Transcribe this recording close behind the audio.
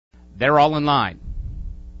They're all in line.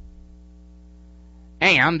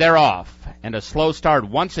 And they're off. And a slow start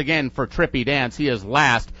once again for Trippy Dance. He is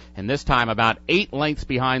last, and this time about 8 lengths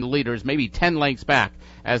behind the leaders, maybe 10 lengths back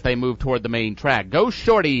as they move toward the main track. Go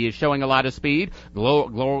Shorty is showing a lot of speed.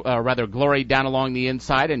 Glory down along the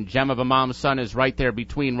inside, and Gem of a Mom's Son is right there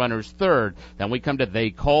between runners third. Then we come to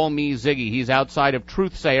They Call Me Ziggy. He's outside of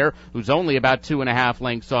Truthsayer, who's only about 2.5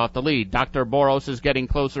 lengths off the lead. Dr. Boros is getting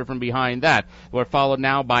closer from behind that. We're followed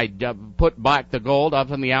now by Put Back the Gold.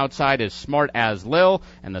 Up on the outside is Smart as Lil,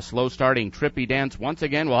 and the slow starting Trippy Dance once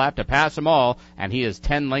again will have to pass them all, and he is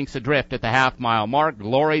 10 lengths adrift at the half-mile mark.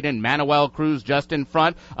 Gloried and Manuel Cruz just in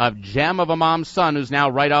front of Gem of a Mom's Son, who's now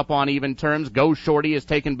right up on even terms. Go Shorty is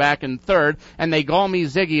taken back in third, and They Call Me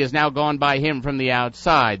Ziggy is now gone by him from the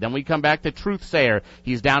outside. Then we come back to Truthsayer.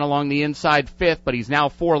 He's down along the inside fifth, but he's now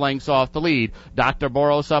 4 lengths off the lead. Dr.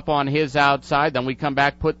 Boros up on his outside. Then we come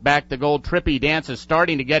back, Put Back the Gold. Trippy Dance is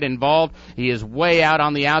starting to get involved. He is way out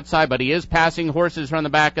on the outside, but he is passing horses from the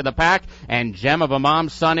back of the pack, and Gem of a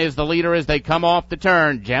Mom's Son is the leader as they come off the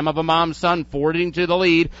turn. Gem of a Mom's Son forwarding to the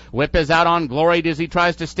lead. Whip is out on Gloried as he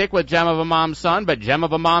tries to stick with Gem of a Mom's Son, but Gem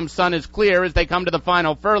of a Mom's Son is clear as they come to the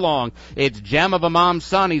final furlong. It's Gem of a Mom's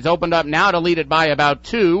Son. He's opened up now to lead it by about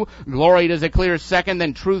 2. Gloried is a clear second,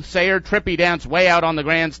 then Truthsayer. Trippy Dance way out on the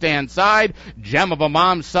grandstand side. Gem of a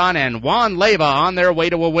Mom's Son and Juan Leyva on their way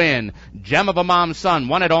to a win. Gem of a Mom's Son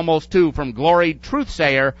won at almost 2 from Gloried,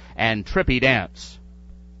 Truthsayer, and Trippy Dance.